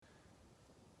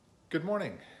Good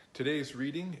morning. Today's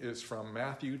reading is from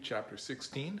Matthew chapter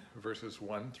 16, verses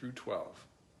 1 through 12.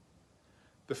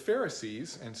 The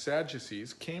Pharisees and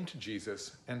Sadducees came to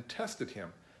Jesus and tested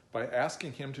him by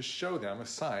asking him to show them a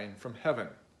sign from heaven.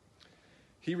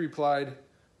 He replied,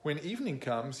 "When evening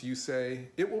comes, you say,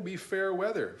 'It will be fair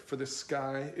weather, for the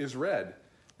sky is red.'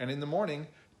 And in the morning,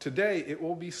 'Today it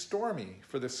will be stormy,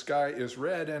 for the sky is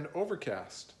red and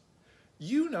overcast.'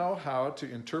 You know how to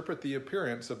interpret the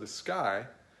appearance of the sky,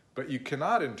 but you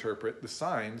cannot interpret the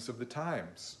signs of the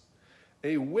times.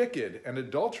 A wicked and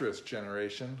adulterous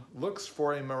generation looks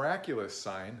for a miraculous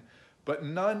sign, but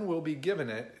none will be given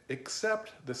it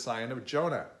except the sign of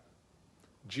Jonah."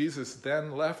 Jesus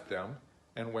then left them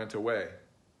and went away.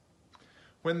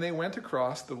 When they went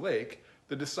across the lake,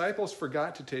 the disciples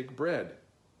forgot to take bread.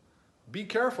 "Be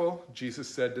careful," Jesus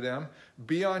said to them.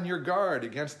 "Be on your guard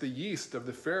against the yeast of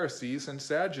the Pharisees and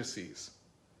Sadducees."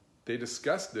 They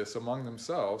discussed this among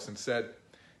themselves and said,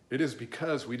 "It is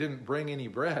because we didn't bring any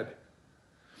bread."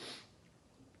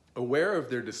 Aware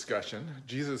of their discussion,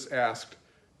 Jesus asked,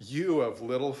 "You of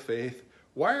little faith,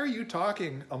 why are you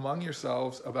talking among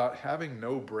yourselves about having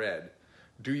no bread?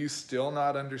 Do you still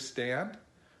not understand?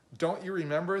 Don't you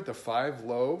remember the 5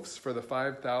 loaves for the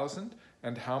 5,000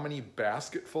 and how many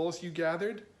basketfuls you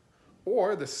gathered?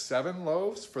 Or the 7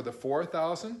 loaves for the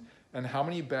 4,000 and how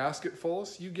many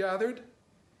basketfuls you gathered?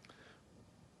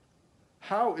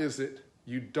 How is it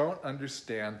you don't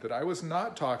understand that I was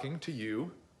not talking to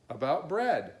you about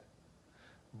bread?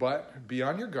 But be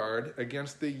on your guard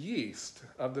against the yeast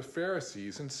of the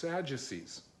Pharisees and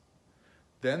Sadducees."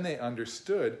 Then they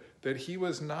understood that he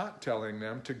was not telling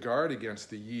them to guard against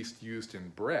the yeast used in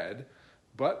bread,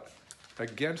 but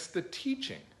against the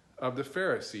teaching of the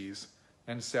Pharisees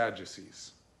and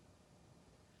Sadducees.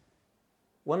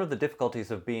 One of the difficulties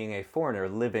of being a foreigner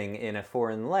living in a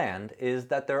foreign land is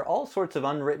that there are all sorts of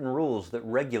unwritten rules that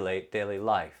regulate daily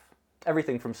life.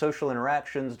 Everything from social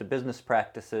interactions to business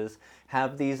practices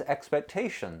have these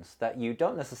expectations that you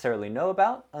don't necessarily know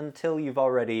about until you've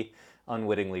already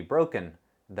unwittingly broken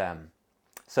them.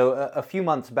 So a few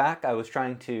months back, I was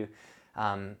trying to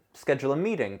schedule a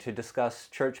meeting to discuss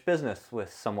church business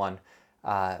with someone,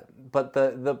 but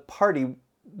the party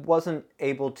wasn't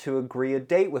able to agree a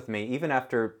date with me, even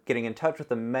after getting in touch with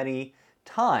them many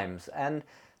times. And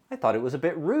I thought it was a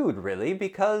bit rude, really,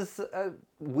 because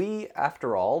we,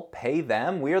 after all, pay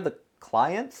them. We're the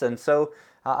clients, and so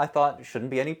I thought it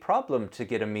shouldn't be any problem to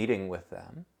get a meeting with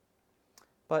them.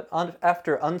 But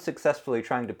after unsuccessfully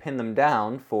trying to pin them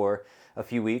down for a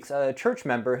few weeks, a church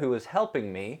member who was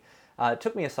helping me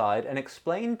took me aside and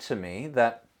explained to me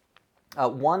that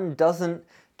one doesn't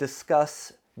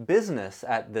discuss business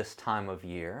at this time of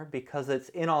year because it's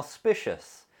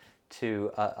inauspicious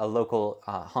to a local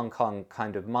Hong Kong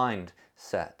kind of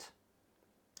mindset.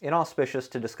 Inauspicious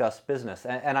to discuss business.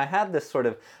 And I had this sort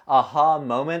of aha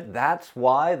moment. That's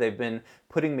why they've been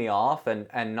putting me off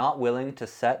and not willing to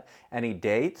set any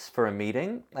dates for a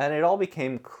meeting. And it all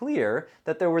became clear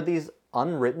that there were these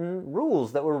unwritten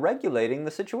rules that were regulating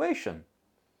the situation.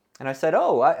 And I said,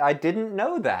 "Oh, I didn't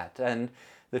know that." And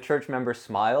the church member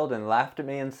smiled and laughed at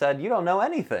me and said, "You don't know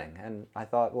anything." And I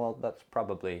thought, well, that's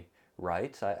probably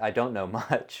right. I don't know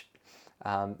much.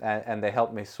 And they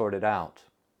helped me sort it out.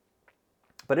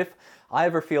 But if I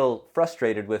ever feel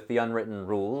frustrated with the unwritten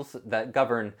rules that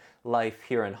govern life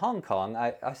here in Hong Kong,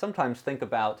 I sometimes think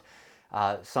about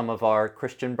some of our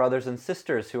Christian brothers and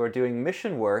sisters who are doing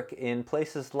mission work in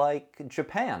places like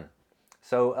Japan.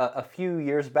 So a few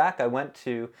years back, I went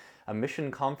to a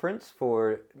mission conference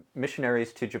for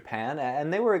missionaries to Japan,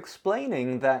 and they were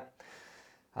explaining that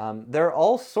there are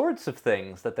all sorts of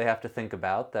things that they have to think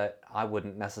about that I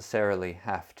wouldn't necessarily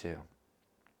have to.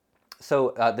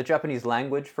 So the Japanese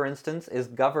language, for instance, is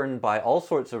governed by all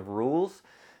sorts of rules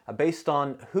based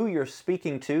on who you're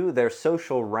speaking to, their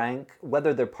social rank,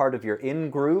 whether they're part of your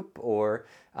in-group or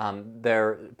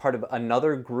they're part of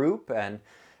another group,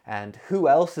 and who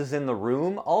else is in the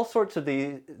room. All sorts of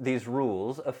these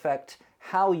rules affect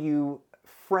how you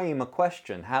frame a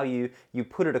question, how you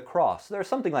put it across. There are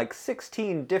something like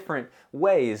 16 different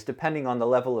ways, depending on the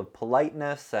level of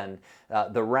politeness and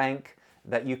the rank,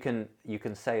 that you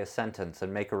can say a sentence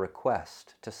and make a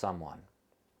request to someone.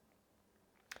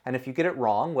 And if you get it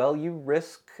wrong, well, you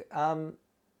risk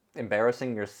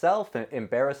embarrassing yourself,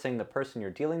 embarrassing the person you're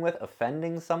dealing with,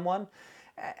 offending someone.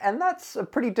 And that's a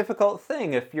pretty difficult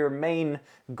thing if your main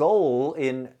goal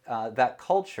in that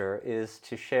culture is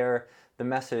to share the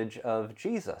message of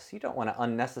Jesus. You don't want to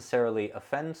unnecessarily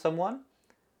offend someone,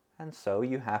 and so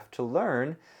you have to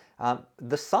learn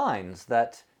the signs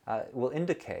that will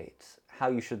indicate how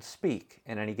you should speak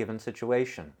in any given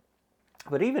situation.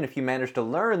 But even if you manage to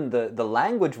learn the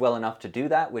language well enough to do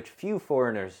that, which few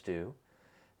foreigners do,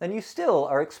 then you still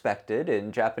are expected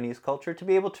in Japanese culture to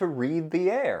be able to read the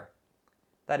air.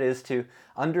 That is, to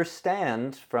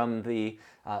understand from the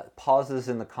pauses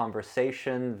in the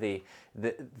conversation, the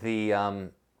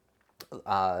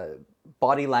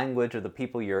body language of the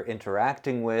people you're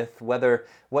interacting with, whether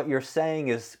what you're saying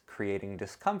is creating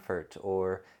discomfort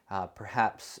or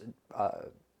perhaps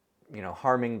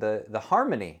harming the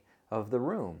harmony of the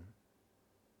room.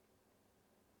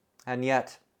 And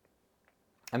yet,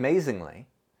 amazingly,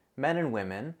 men and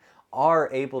women are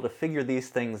able to figure these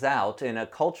things out in a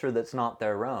culture that's not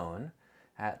their own,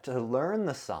 to learn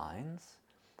the signs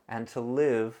and to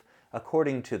live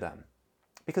according to them.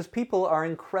 Because people are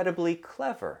incredibly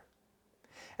clever.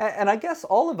 And I guess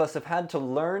all of us have had to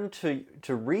learn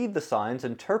to read the signs,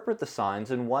 interpret the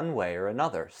signs in one way or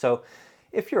another. So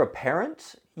if you're a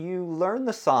parent, you learn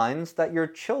the signs that your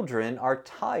children are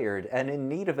tired and in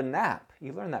need of a nap.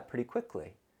 You learn that pretty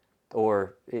quickly.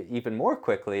 Or even more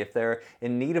quickly, if they're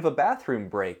in need of a bathroom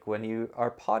break when you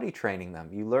are potty training them,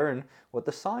 you learn what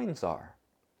the signs are.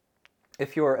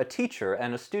 If you're a teacher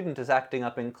and a student is acting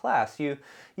up in class, you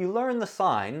learn the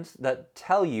signs that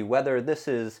tell you whether this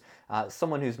is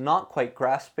someone who's not quite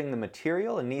grasping the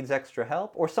material and needs extra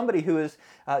help, or somebody who is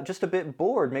just a bit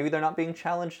bored. Maybe they're not being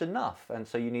challenged enough, and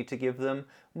so you need to give them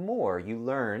more. You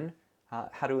learn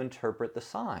how to interpret the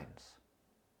signs.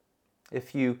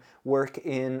 If you work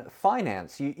in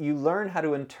finance, you learn how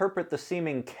to interpret the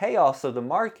seeming chaos of the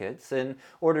markets in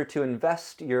order to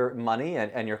invest your money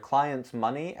and your client's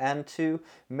money and to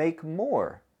make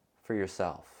more for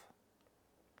yourself.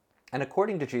 And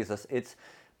according to Jesus, it's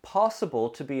possible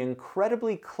to be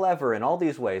incredibly clever in all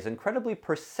these ways, incredibly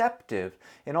perceptive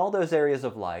in all those areas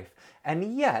of life,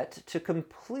 and yet to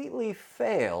completely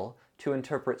fail to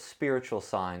interpret spiritual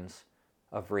signs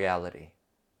of reality.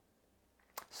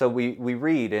 So we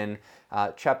read in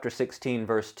chapter 16,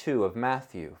 verse 2 of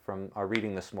Matthew from our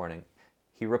reading this morning.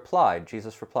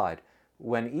 Jesus replied,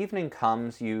 "When evening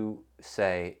comes, you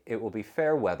say, 'It will be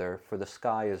fair weather, for the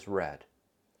sky is red.'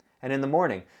 And in the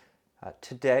morning,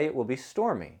 'Today it will be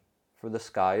stormy, for the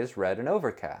sky is red and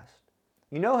overcast.'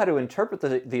 You know how to interpret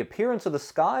the appearance of the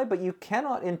sky, but you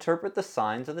cannot interpret the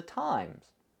signs of the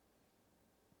times."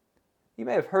 You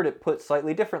may have heard it put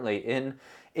slightly differently. In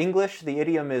English, the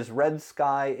idiom is red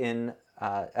sky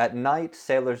at night,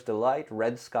 sailor's delight,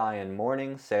 red sky in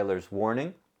morning, sailor's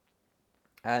warning.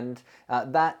 And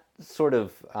that sort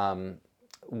of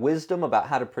wisdom about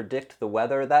how to predict the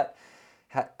weather, that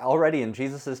already in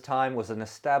Jesus' time was an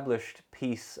established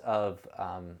piece of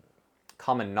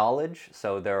common knowledge.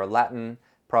 So there are Latin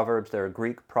proverbs, there are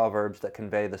Greek proverbs that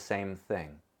convey the same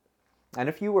thing. And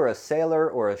if you were a sailor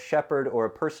or a shepherd or a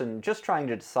person just trying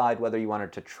to decide whether you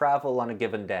wanted to travel on a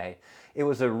given day, it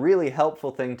was a really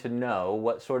helpful thing to know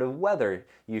what sort of weather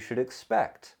you should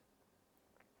expect.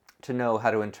 To know how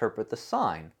to interpret the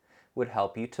sign would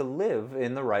help you to live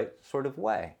in the right sort of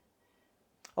way.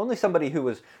 Only somebody who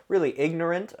was really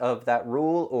ignorant of that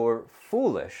rule or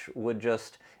foolish would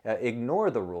just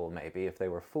ignore the rule, maybe, if they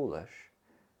were foolish.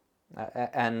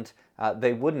 And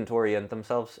they wouldn't orient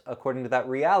themselves according to that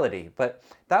reality. But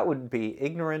that would be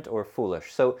ignorant or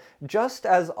foolish. So just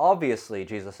as obviously,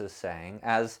 Jesus is saying,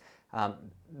 as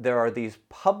there are these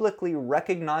publicly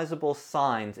recognizable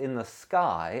signs in the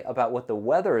sky about what the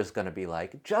weather is going to be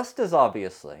like, just as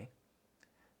obviously,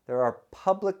 there are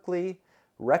publicly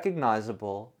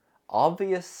recognizable,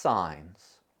 obvious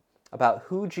signs about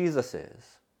who Jesus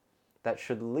is that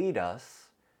should lead us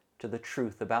to the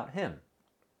truth about him.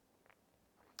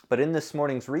 But in this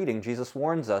morning's reading, Jesus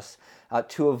warns us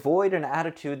to avoid an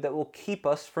attitude that will keep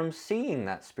us from seeing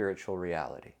that spiritual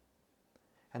reality.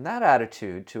 And that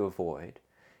attitude to avoid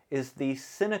is the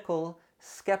cynical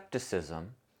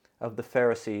skepticism of the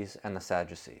Pharisees and the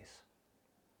Sadducees.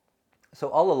 So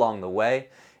all along the way,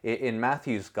 in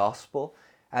Matthew's Gospel,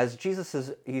 as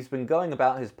he's been going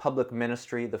about his public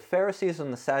ministry, the Pharisees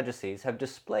and the Sadducees have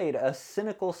displayed a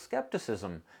cynical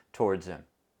skepticism towards him.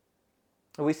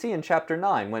 We see in chapter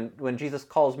 9, when Jesus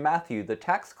calls Matthew the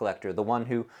tax collector, the one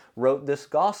who wrote this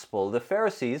gospel, the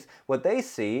Pharisees, what they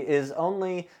see is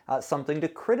only something to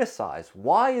criticize.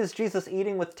 Why is Jesus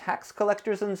eating with tax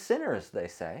collectors and sinners, they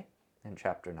say, in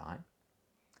chapter 9.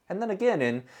 And then again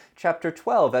in chapter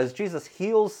 12, as Jesus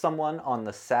heals someone on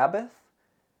the Sabbath,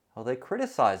 well, they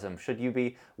criticize him. Should you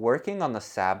be working on the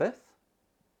Sabbath?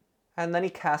 And then he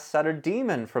casts out a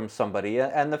demon from somebody,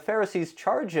 and the Pharisees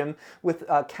charge him with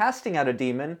casting out a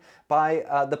demon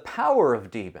by the power of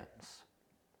demons.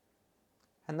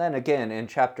 And then again in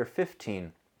chapter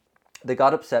 15, they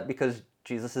got upset because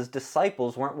Jesus'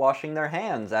 disciples weren't washing their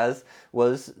hands, as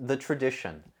was the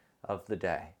tradition of the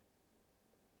day.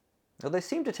 Now, they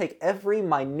seem to take every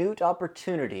minute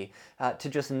opportunity to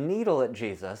just needle at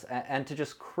Jesus and to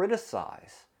just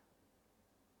criticize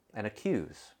and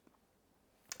accuse.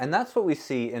 And that's what we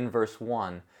see in verse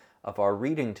 1 of our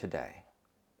reading today.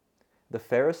 The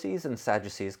Pharisees and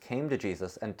Sadducees came to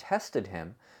Jesus and tested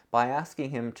him by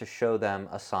asking him to show them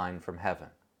a sign from heaven.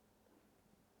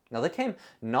 Now, they came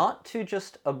not to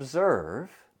just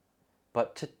observe,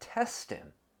 but to test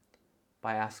him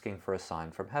by asking for a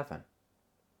sign from heaven.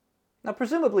 Now,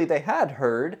 presumably they had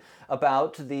heard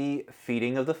about the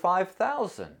feeding of the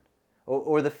 5,000,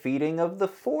 or the feeding of the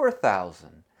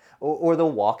 4,000, or the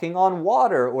walking on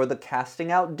water, or the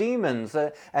casting out demons,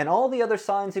 and all the other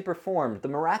signs he performed, the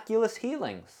miraculous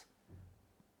healings.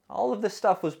 All of this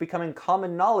stuff was becoming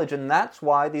common knowledge, and that's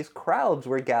why these crowds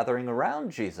were gathering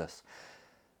around Jesus.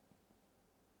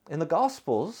 In the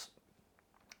Gospels,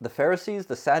 the Pharisees,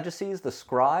 the Sadducees, the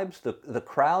scribes, the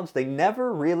crowds, they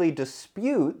never really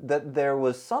dispute that there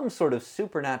was some sort of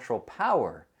supernatural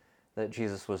power that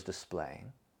Jesus was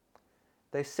displaying.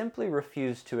 They simply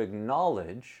refuse to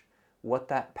acknowledge what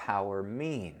that power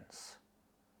means,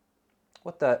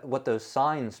 what those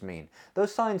signs mean.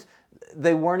 Those signs,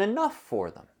 they weren't enough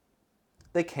for them.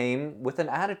 They came with an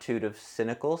attitude of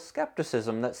cynical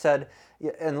skepticism that said,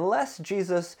 unless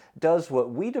Jesus does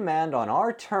what we demand on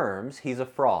our terms, he's a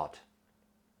fraud.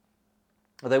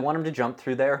 They want him to jump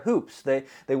through their hoops. They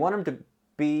want him to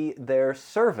be their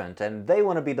servant, and they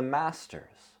want to be the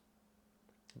masters.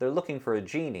 They're looking for a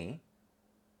genie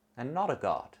and not a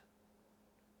God.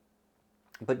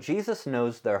 But Jesus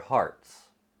knows their hearts,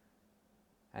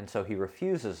 and so he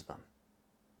refuses them.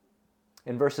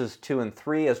 In verses 2 and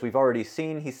 3, as we've already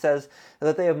seen, he says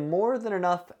that they have more than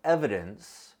enough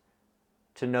evidence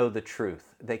to know the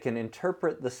truth. They can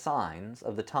interpret the signs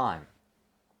of the time,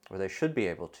 or they should be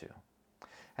able to.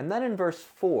 And then in verse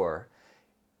 4,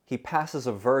 he passes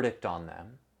a verdict on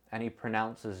them, and he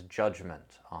pronounces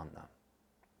judgment on them.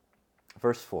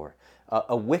 Verse 4,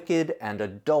 a wicked and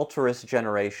adulterous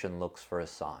generation looks for a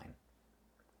sign.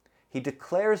 He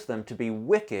declares them to be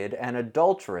wicked and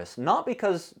adulterous, not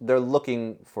because they're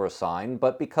looking for a sign,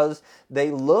 but because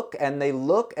they look and they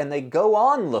look and they go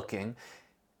on looking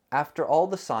after all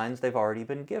the signs they've already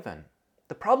been given.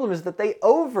 The problem is that they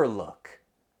overlook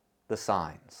the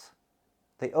signs.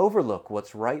 They overlook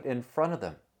what's right in front of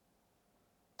them.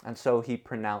 And so he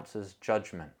pronounces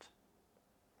judgment.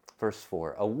 Verse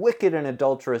 4, a wicked and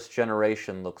adulterous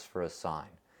generation looks for a sign,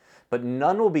 but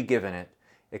none will be given it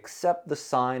except the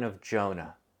sign of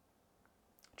Jonah.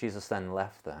 Jesus then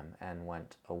left them and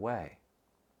went away.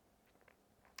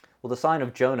 Well, the sign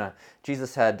of Jonah,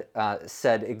 Jesus had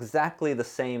said exactly the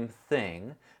same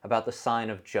thing about the sign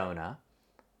of Jonah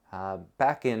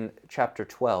back in chapter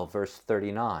 12, verse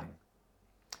 39.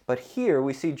 But here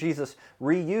we see Jesus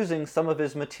reusing some of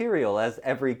his material, as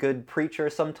every good preacher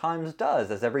sometimes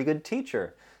does, as every good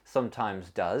teacher sometimes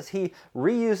does. He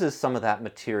reuses some of that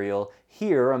material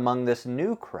here among this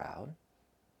new crowd.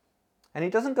 And he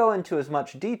doesn't go into as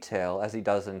much detail as he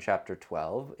does in chapter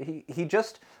 12. He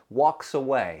just walks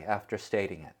away after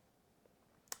stating it.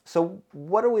 So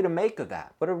what are we to make of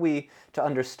that? What are we to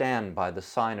understand by the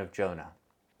sign of Jonah?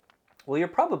 Well, you're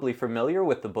probably familiar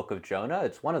with the book of Jonah.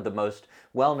 It's one of the most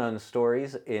well-known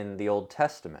stories in the Old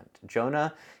Testament.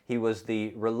 Jonah, he was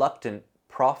the reluctant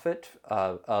prophet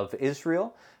of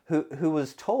Israel who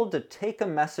was told to take a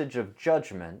message of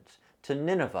judgment to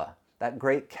Nineveh, that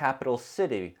great capital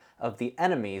city of the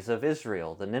enemies of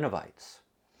Israel, the Ninevites.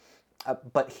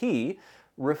 But he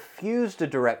refused a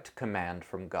direct command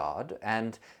from God,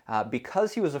 and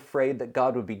because he was afraid that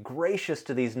God would be gracious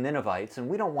to these Ninevites and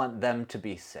we don't want them to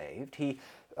be saved, he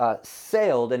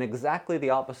sailed in exactly the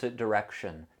opposite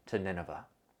direction to Nineveh.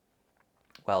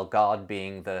 Well, God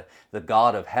being the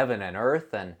God of heaven and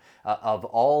earth and of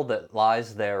all that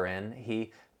lies therein,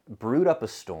 he brewed up a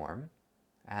storm,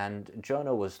 and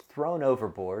Jonah was thrown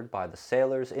overboard by the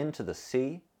sailors into the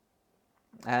sea.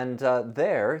 And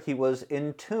there he was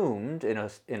entombed, in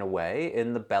a way,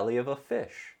 in the belly of a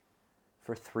fish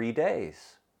for 3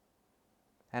 days.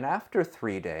 And after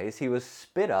 3 days, he was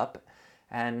spit up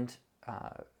and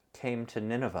came to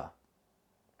Nineveh.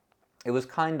 It was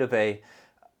kind of a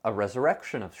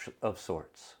resurrection of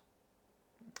sorts.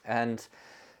 And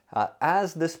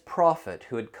as this prophet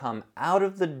who had come out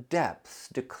of the depths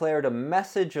declared a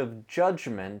message of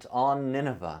judgment on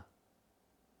Nineveh,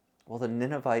 well, the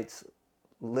Ninevites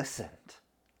listened.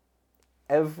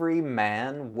 Every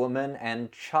man, woman,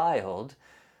 and child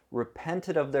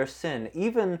repented of their sin.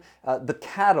 Even the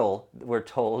cattle, we're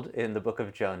told in the book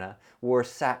of Jonah, wore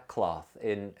sackcloth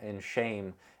in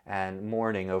shame and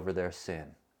mourning over their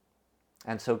sin.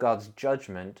 And so God's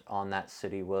judgment on that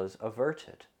city was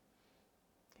averted.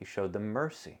 He showed them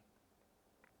mercy.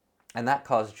 And that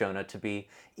caused Jonah to be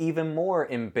even more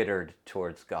embittered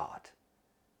towards God,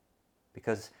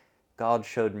 because God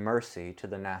showed mercy to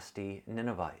the nasty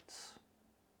Ninevites.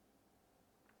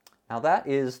 Now that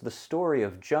is the story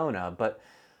of Jonah, but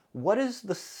what is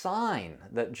the sign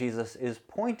that Jesus is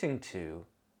pointing to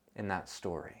in that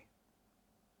story?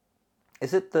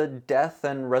 Is it the death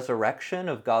and resurrection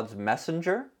of God's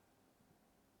messenger?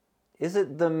 Is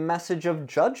it the message of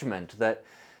judgment that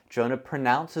Jonah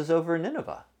pronounces over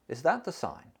Nineveh? Is that the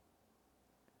sign?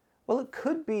 Well, it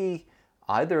could be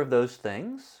either of those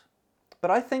things,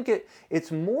 but I think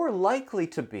it's more likely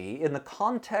to be, in the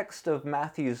context of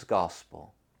Matthew's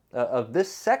Gospel, of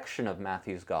this section of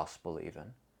Matthew's Gospel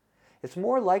even, it's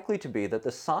more likely to be that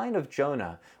the sign of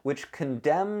Jonah, which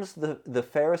condemns the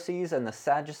Pharisees and the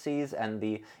Sadducees and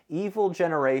the evil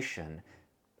generation,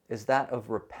 is that of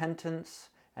repentance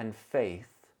and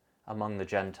faith among the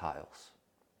Gentiles.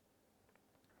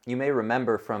 You may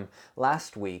remember from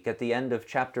last week at the end of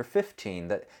chapter 15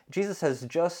 that Jesus has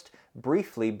just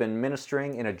briefly been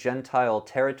ministering in a Gentile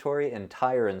territory in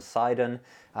Tyre and Sidon,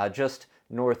 just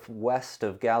northwest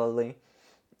of Galilee.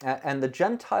 And the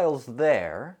Gentiles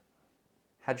there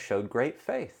had showed great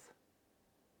faith.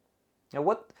 Now,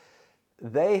 what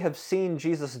they have seen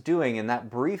Jesus doing in that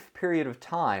brief period of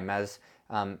time as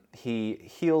he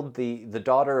healed the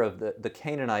daughter of the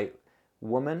Canaanite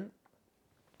woman,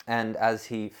 and as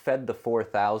he fed the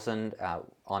 4,000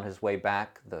 on his way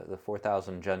back, the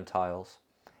 4,000 Gentiles,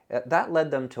 that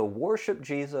led them to worship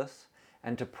Jesus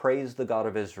and to praise the God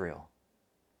of Israel.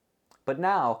 But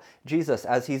now, Jesus,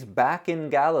 as he's back in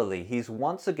Galilee, he's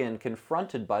once again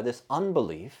confronted by this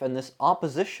unbelief and this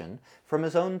opposition from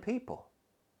his own people.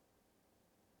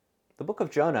 The book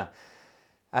of Jonah,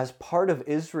 as part of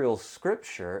Israel's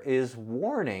scripture, is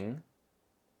warning.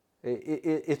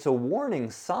 It's a warning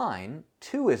sign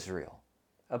to Israel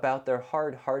about their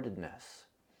hard-heartedness,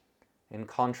 in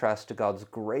contrast to God's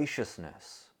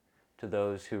graciousness to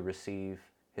those who receive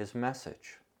his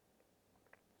message.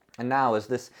 And now, as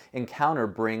this encounter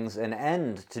brings an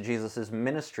end to Jesus'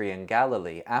 ministry in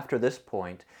Galilee, after this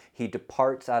point, he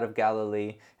departs out of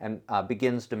Galilee and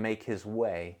begins to make his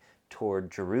way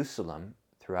toward Jerusalem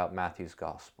throughout Matthew's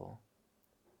Gospel.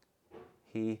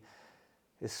 He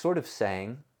is sort of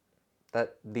saying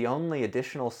that the only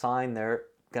additional sign they're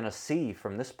going to see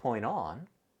from this point on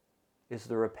is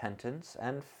the repentance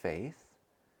and faith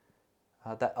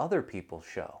that other people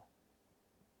show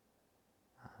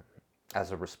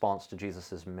as a response to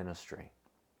Jesus' ministry.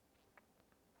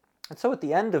 And so at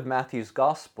the end of Matthew's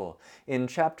Gospel, in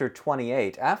chapter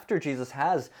 28, after Jesus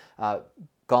has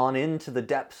gone into the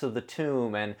depths of the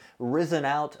tomb and risen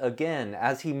out again,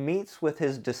 as he meets with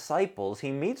his disciples,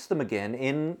 he meets them again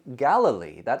in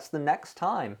Galilee. That's the next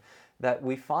time that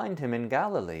we find him in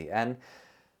Galilee. And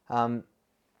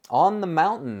on the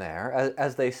mountain there,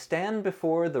 as they stand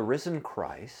before the risen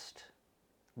Christ,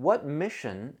 what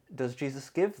mission does Jesus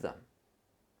give them?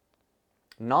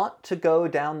 Not to go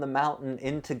down the mountain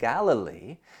into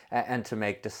Galilee and to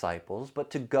make disciples, but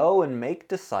to go and make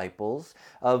disciples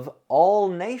of all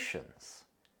nations,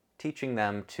 teaching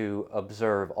them to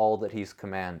observe all that he's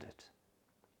commanded.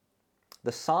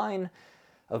 The sign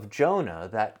of Jonah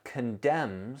that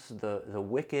condemns the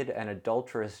wicked and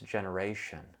adulterous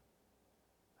generation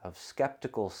of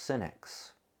skeptical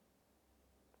cynics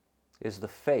is the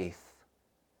faith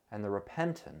and the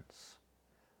repentance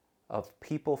of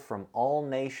people from all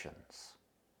nations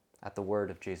at the word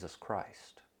of Jesus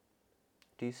Christ.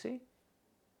 Do you see?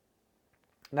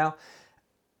 Now,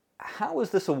 how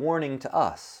is this a warning to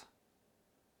us?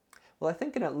 Well, I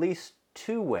think in at least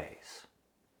two ways.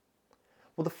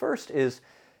 Well, the first is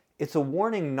it's a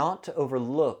warning not to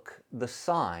overlook the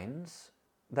signs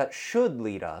that should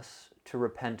lead us to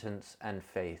repentance and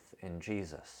faith in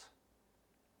Jesus.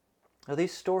 Now,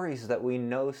 these stories that we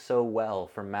know so well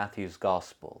from Matthew's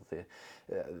Gospel,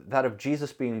 that of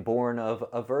Jesus being born of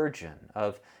a virgin,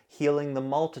 of healing the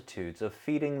multitudes, of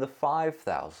feeding the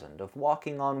 5,000, of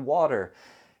walking on water,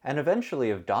 and eventually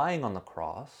of dying on the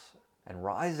cross and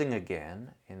rising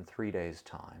again in 3 days'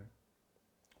 time,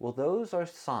 well, those are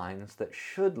signs that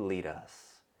should lead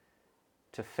us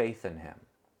to faith in him.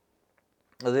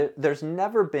 There's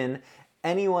never been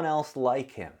anyone else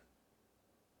like him.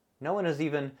 No one has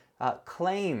even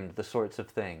claimed the sorts of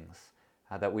things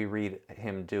that we read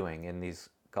him doing in these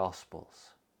Gospels.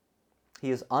 He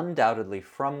is undoubtedly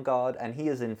from God, and he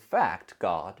is in fact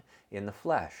God in the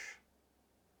flesh.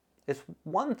 It's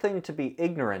one thing to be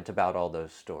ignorant about all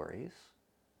those stories,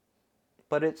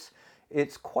 but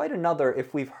it's quite another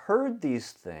if we've heard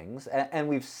these things and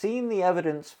we've seen the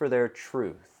evidence for their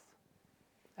truth,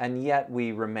 and yet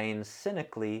we remain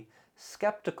cynically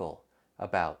skeptical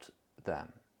about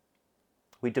them.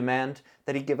 We demand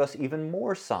that he give us even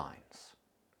more signs.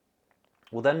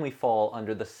 Well, then we fall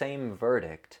under the same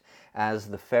verdict as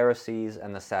the Pharisees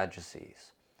and the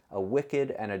Sadducees. A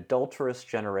wicked and adulterous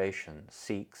generation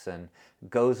seeks and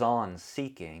goes on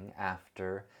seeking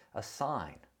after a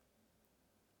sign.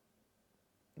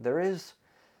 There is,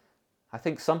 I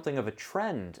think, something of a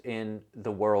trend in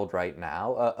the world right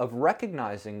now of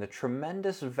recognizing the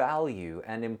tremendous value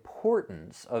and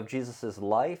importance of Jesus'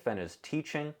 life and his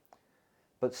teaching,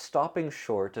 but stopping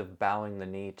short of bowing the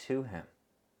knee to him.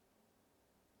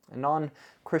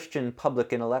 Non-Christian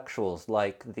public intellectuals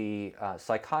like the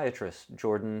psychiatrist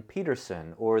Jordan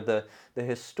Peterson or the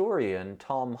historian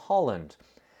Tom Holland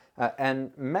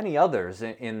and many others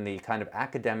in the kind of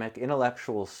academic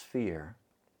intellectual sphere,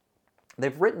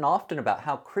 they've written often about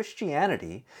how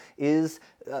Christianity is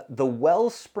the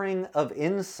wellspring of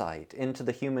insight into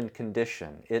the human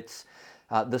condition. It's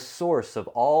the source of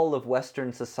all of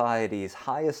Western society's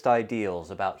highest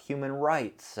ideals about human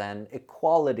rights and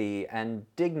equality and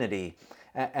dignity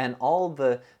and all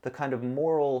the kind of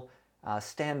moral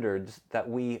standards that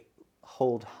we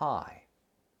hold high.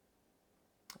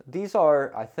 These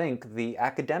are, I think, the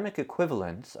academic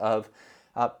equivalents of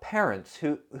parents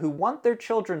who want their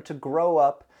children to grow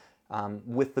up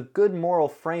with the good moral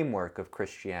framework of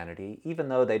Christianity, even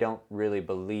though they don't really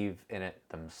believe in it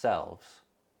themselves.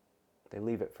 They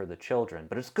leave it for the children,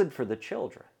 but it's good for the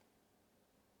children.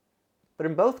 But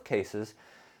in both cases,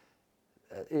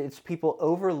 it's people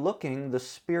overlooking the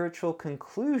spiritual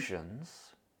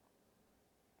conclusions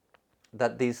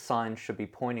that these signs should be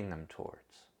pointing them towards.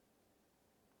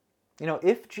 You know,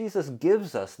 if Jesus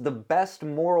gives us the best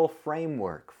moral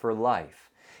framework for life,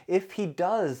 if he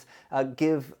does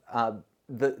give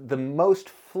the most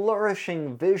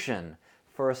flourishing vision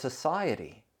for a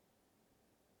society,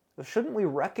 shouldn't we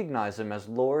recognize him as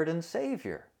Lord and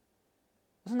Savior?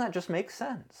 Doesn't that just make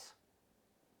sense?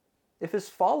 If his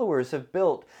followers have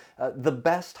built the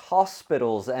best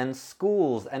hospitals and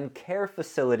schools and care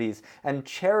facilities and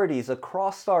charities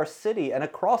across our city and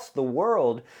across the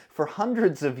world for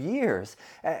hundreds of years,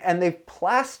 and they've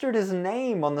plastered his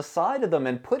name on the side of them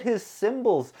and put his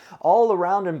symbols all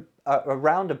around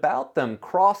about them,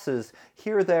 crosses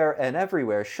here, there, and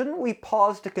everywhere, shouldn't we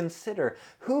pause to consider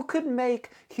who could make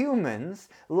humans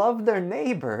love their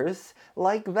neighbors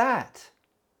like that?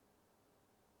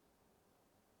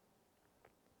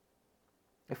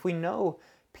 If we know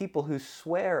people who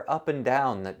swear up and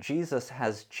down that Jesus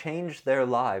has changed their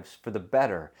lives for the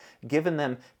better, given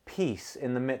them peace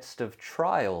in the midst of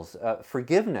trials,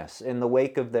 forgiveness in the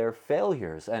wake of their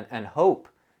failures, and hope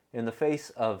in the face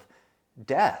of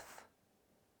death,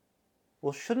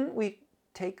 well, shouldn't we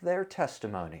take their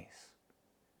testimonies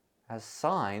as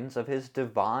signs of his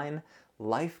divine,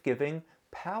 life-giving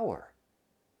power?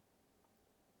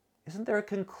 Isn't there a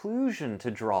conclusion to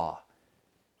draw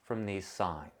from these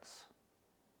signs?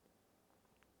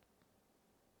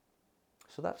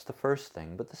 So that's the first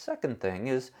thing. But the second thing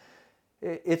is,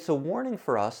 it's a warning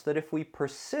for us that if we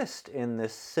persist in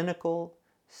this cynical,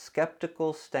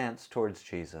 skeptical stance towards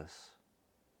Jesus,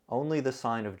 only the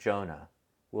sign of Jonah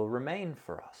will remain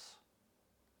for us.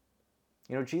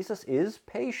 You know, Jesus is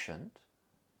patient,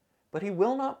 but he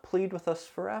will not plead with us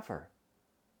forever.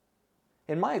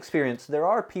 In my experience, there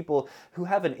are people who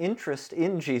have an interest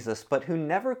in Jesus, but who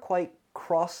never quite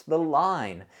cross the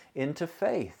line into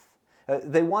faith.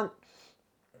 They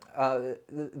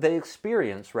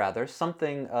experience, rather,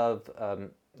 something of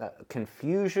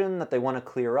confusion that they want to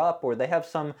clear up, or they have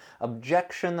some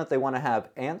objection that they want to have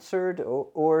answered,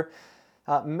 or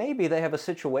maybe they have a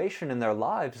situation in their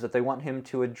lives that they want him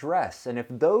to address. And if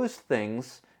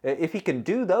he can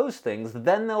do those things,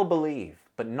 then they'll believe,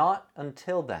 but not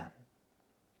until then.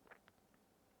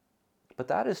 But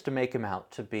that is to make him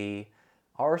out to be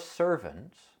our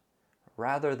servant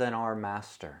rather than our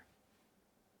master.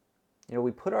 You know,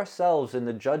 we put ourselves in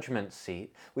the judgment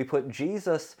seat, we put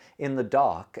Jesus in the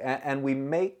dock, and we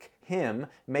make him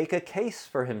make a case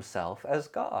for himself as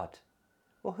God.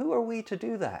 Well, who are we to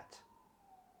do that?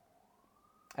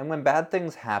 And when bad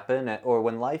things happen, or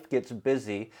when life gets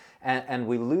busy, and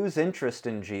we lose interest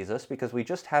in Jesus because we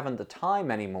just haven't the time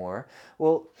anymore,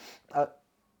 well,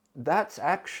 that's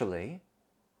actually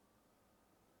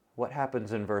what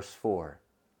happens in verse 4.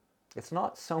 It's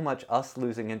not so much us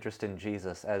losing interest in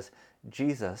Jesus as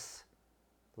Jesus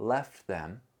left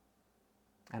them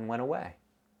and went away.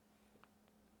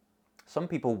 Some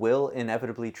people will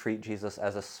inevitably treat Jesus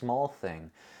as a small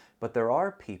thing, but there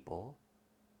are people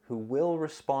who will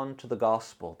respond to the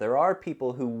gospel. There are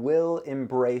people who will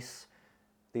embrace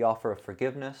the offer of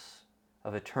forgiveness,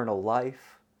 of eternal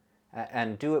life,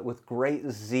 and do it with great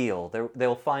zeal.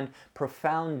 They'll find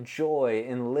profound joy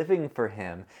in living for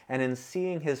Him and in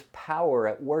seeing His power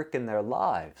at work in their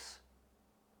lives.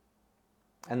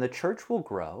 And the church will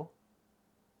grow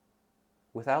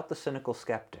without the cynical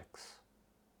skeptics.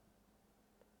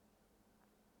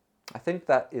 I think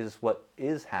that is what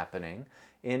is happening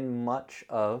in much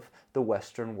of the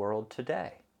Western world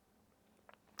today.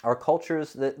 Our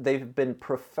cultures, they've been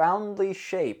profoundly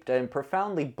shaped and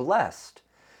profoundly blessed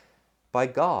by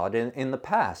God in the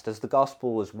past, as the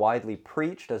gospel was widely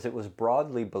preached, as it was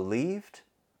broadly believed.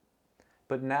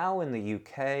 But now in the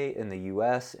UK, in the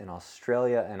US, in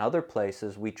Australia, and other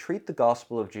places, we treat the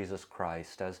gospel of Jesus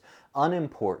Christ as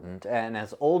unimportant and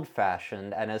as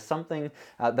old-fashioned and as something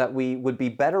that we would be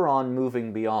better on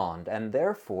moving beyond. And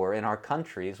therefore, in our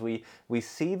countries, we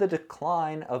see the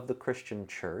decline of the Christian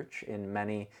church in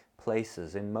many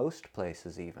places, in most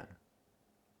places even.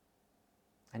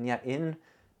 And yet in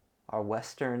our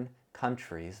Western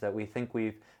countries that we think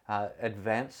we've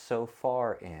advanced so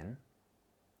far in,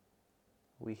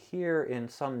 we hear in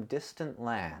some distant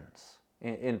lands,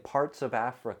 in parts of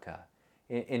Africa,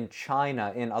 in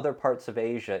China, in other parts of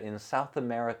Asia, in South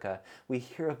America, we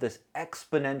hear of this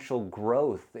exponential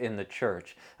growth in the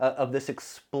church, of this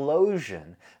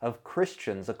explosion of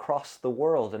Christians across the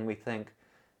world, and we think,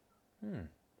 I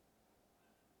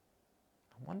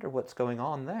wonder what's going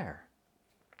on there.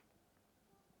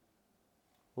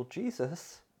 Well,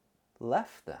 Jesus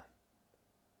left them,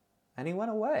 and He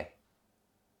went away.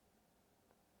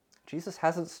 Jesus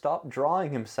hasn't stopped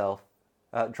drawing people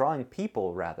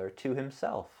to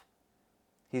Himself.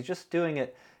 He's just doing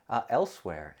it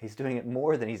elsewhere. He's doing it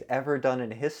more than He's ever done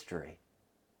in history,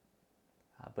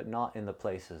 but not in the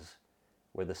places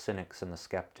where the cynics and the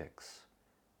skeptics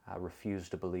refuse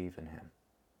to believe in Him.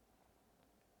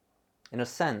 In a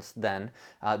sense, then,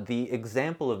 the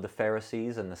example of the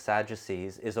Pharisees and the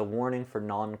Sadducees is a warning for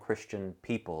non-Christian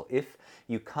people. If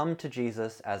you come to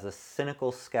Jesus as a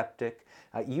cynical skeptic,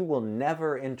 you will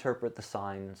never interpret the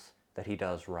signs that He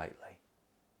does rightly.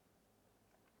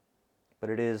 But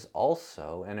it is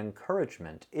also an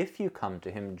encouragement if you come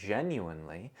to Him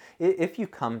genuinely, if you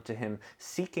come to Him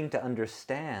seeking to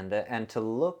understand and to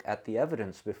look at the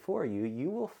evidence before you, you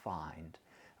will find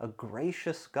a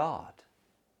gracious God.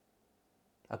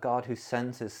 A God who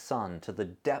sends His Son to the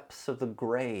depths of the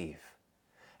grave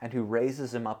and who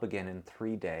raises Him up again in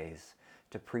 3 days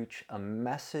to preach a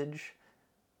message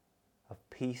of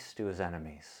peace to His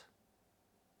enemies,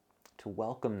 to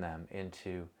welcome them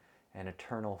into an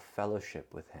eternal fellowship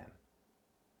with Him.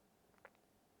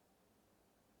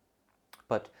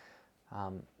 But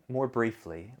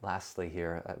lastly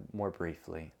here,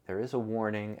 there is a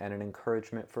warning and an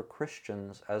encouragement for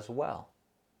Christians as well.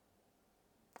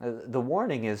 The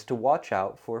warning is to watch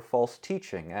out for false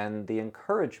teaching, and the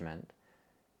encouragement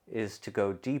is to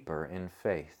go deeper in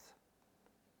faith.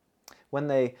 When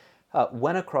they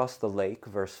went across the lake,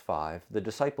 verse 5, the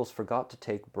disciples forgot to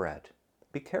take bread.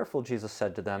 "Be careful," Jesus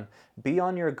said to them, "be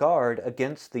on your guard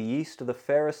against the yeast of the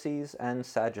Pharisees and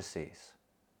Sadducees."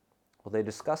 Well, they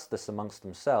discussed this amongst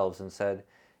themselves and said,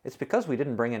 "It's because we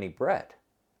didn't bring any bread."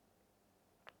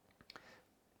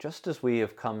 Just as we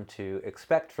have come to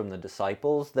expect from the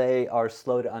disciples, they are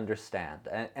slow to understand.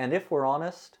 And if we're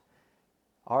honest,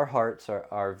 our hearts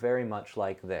are very much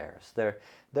like theirs.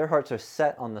 Their hearts are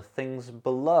set on the things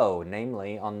below,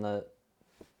 namely on the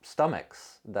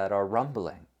stomachs that are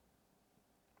rumbling.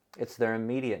 It's their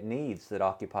immediate needs that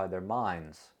occupy their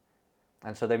minds.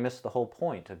 And so they miss the whole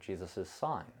point of Jesus'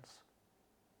 signs.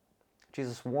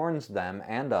 Jesus warns them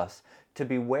and us to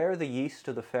beware the yeast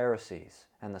of the Pharisees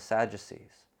and the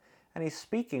Sadducees. And He's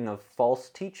speaking of false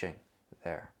teaching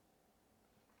there.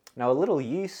 Now, a little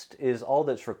yeast is all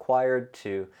that's required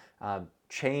to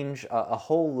change a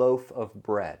whole loaf of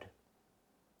bread.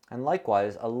 And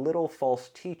likewise, a little false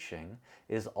teaching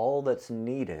is all that's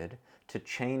needed to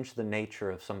change the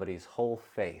nature of somebody's whole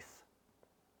faith.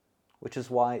 Which is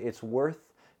why it's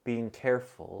worth being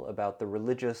careful about the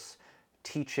religious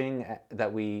teaching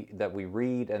that we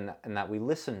read and that we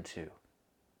listen to,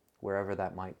 wherever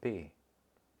that might be.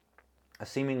 A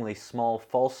seemingly small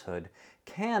falsehood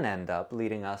can end up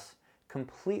leading us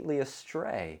completely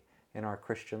astray in our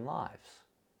Christian lives.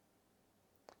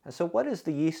 And so what is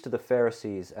the yeast of the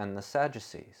Pharisees and the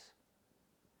Sadducees?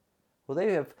 Well,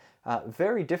 they have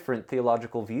very different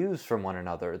theological views from one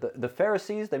another. The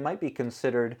Pharisees, they might be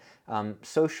considered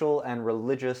social and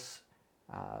religious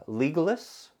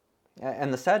legalists,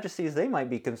 and the Sadducees, they might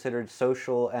be considered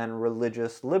social and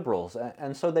religious liberals.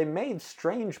 And so they made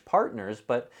strange partners,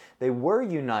 but they were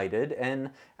united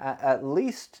in at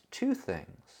least two things.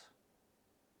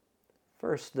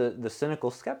 First, the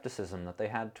cynical skepticism that they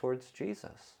had towards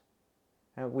Jesus.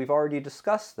 And we've already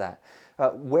discussed that.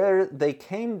 Where they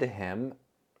came to him,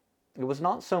 it was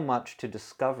not so much to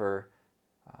discover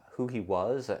who he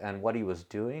was and what he was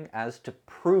doing as to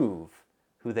prove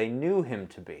who they knew him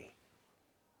to be,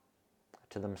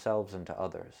 to themselves and to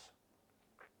others.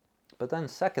 But then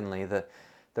secondly,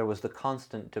 there was the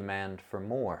constant demand for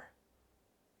more.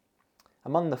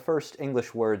 Among the first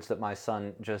English words that my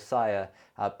son Josiah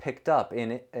picked up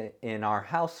in our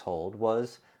household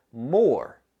was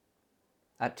more.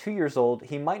 At 2 years old,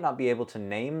 he might not be able to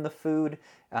name the food,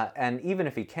 and even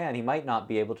if he can, he might not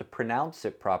be able to pronounce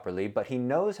it properly, but he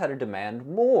knows how to demand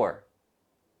more.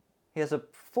 He has a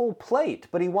full plate,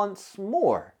 but he wants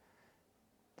more.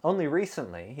 Only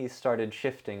recently, he started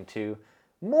shifting to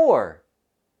more,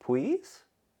 please?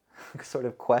 Sort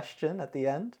of question at the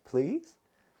end, please?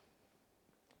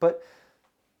 But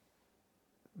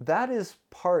that is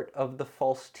part of the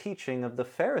false teaching of the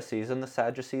Pharisees and the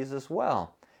Sadducees as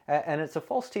well. And it's a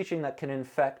false teaching that can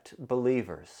infect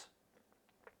believers.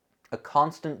 A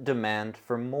constant demand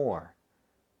for more.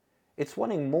 It's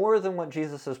wanting more than what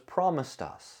Jesus has promised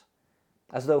us,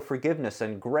 as though forgiveness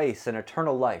and grace and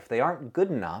eternal life, they aren't good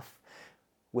enough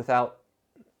without,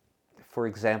 for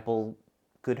example,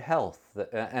 good health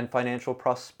and financial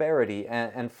prosperity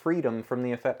and freedom from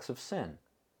the effects of sin.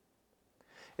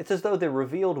 It's as though the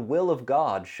revealed will of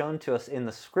God shown to us in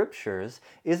the Scriptures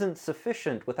isn't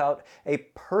sufficient without a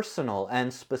personal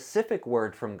and specific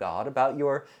word from God about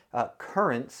your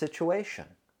current situation.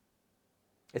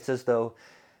 It's as though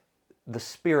the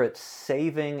Spirit's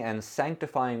saving and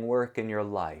sanctifying work in your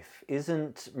life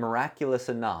isn't miraculous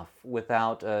enough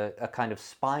without a kind of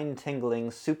spine-tingling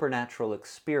supernatural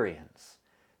experience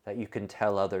that you can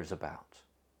tell others about.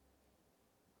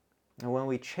 And when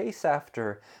we chase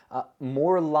after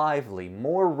more lively,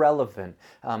 more relevant,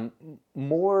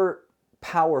 more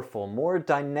powerful, more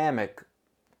dynamic,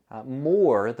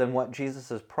 more than what Jesus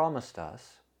has promised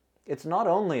us, it's not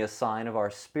only a sign of our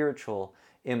spiritual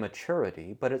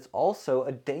immaturity, but it's also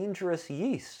a dangerous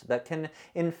yeast that can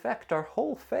infect our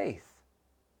whole faith,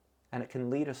 and it can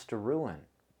lead us to ruin.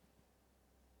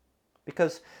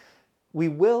 Because we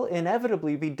will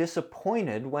inevitably be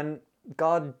disappointed when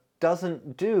God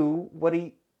doesn't do what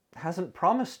he hasn't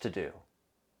promised to do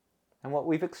and what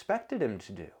we've expected him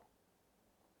to do.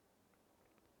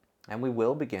 And we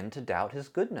will begin to doubt his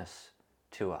goodness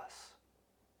to us.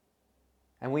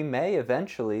 And we may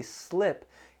eventually slip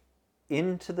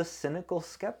into the cynical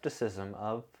skepticism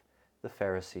of the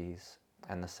Pharisees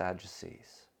and the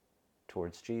Sadducees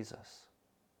towards Jesus.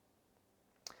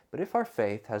 But if our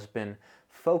faith has been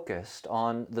focused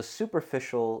on the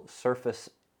superficial surface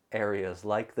areas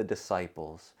like the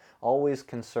disciples, always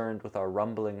concerned with our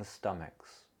rumbling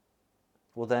stomachs,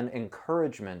 well then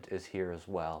encouragement is here as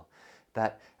well,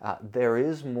 that there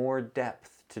is more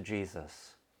depth to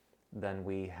Jesus than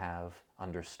we have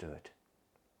understood.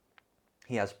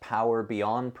 He has power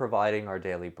beyond providing our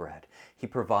daily bread. He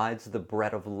provides the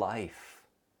bread of life.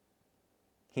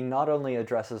 He not only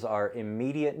addresses our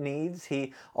immediate needs,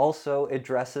 he also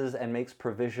addresses and makes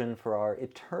provision for our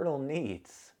eternal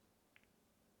needs.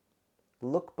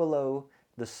 Look below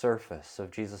the surface of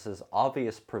Jesus'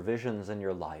 obvious provisions in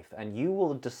your life, and you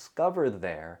will discover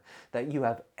there that you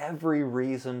have every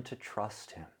reason to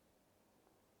trust him.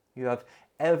 You have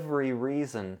every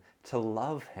reason to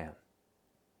love him.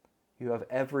 You have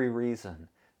every reason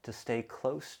to stay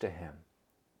close to him,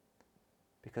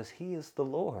 because he is the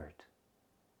Lord.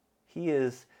 He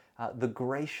is the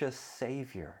gracious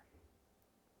Savior.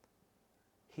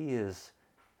 He is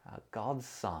God's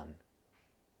Son,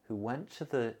 who went to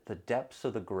the depths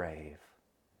of the grave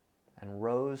and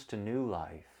rose to new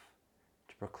life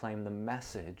to proclaim the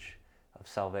message of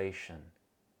salvation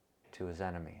to his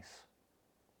enemies.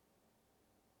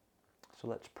 So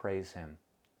let's praise him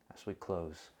as we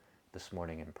close this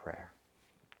morning in prayer.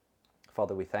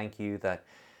 Father, we thank you that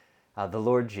the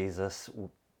Lord Jesus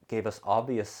gave us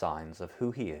obvious signs of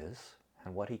who he is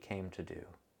and what he came to do.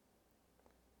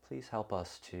 Please help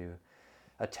us to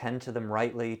attend to them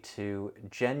rightly, to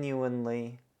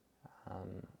genuinely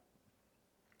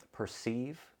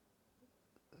perceive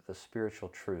the spiritual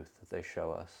truth that they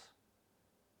show us,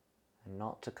 and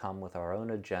not to come with our own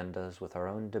agendas, with our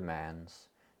own demands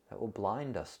that will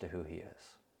blind us to who he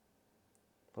is.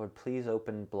 Lord, please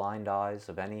open blind eyes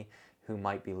of any who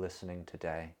might be listening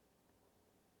today.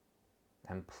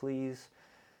 And please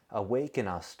awaken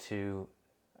us to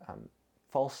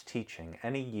false teaching,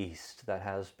 any yeast that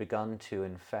has begun to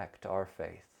infect our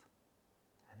faith,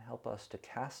 and help us to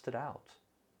cast it out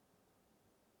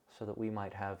so that we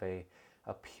might have a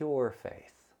pure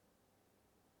faith,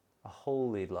 a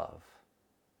holy love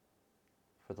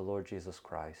for the Lord Jesus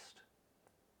Christ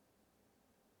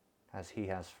as he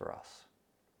has for us.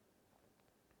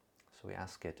 So we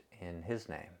ask it in his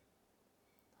name.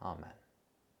 Amen.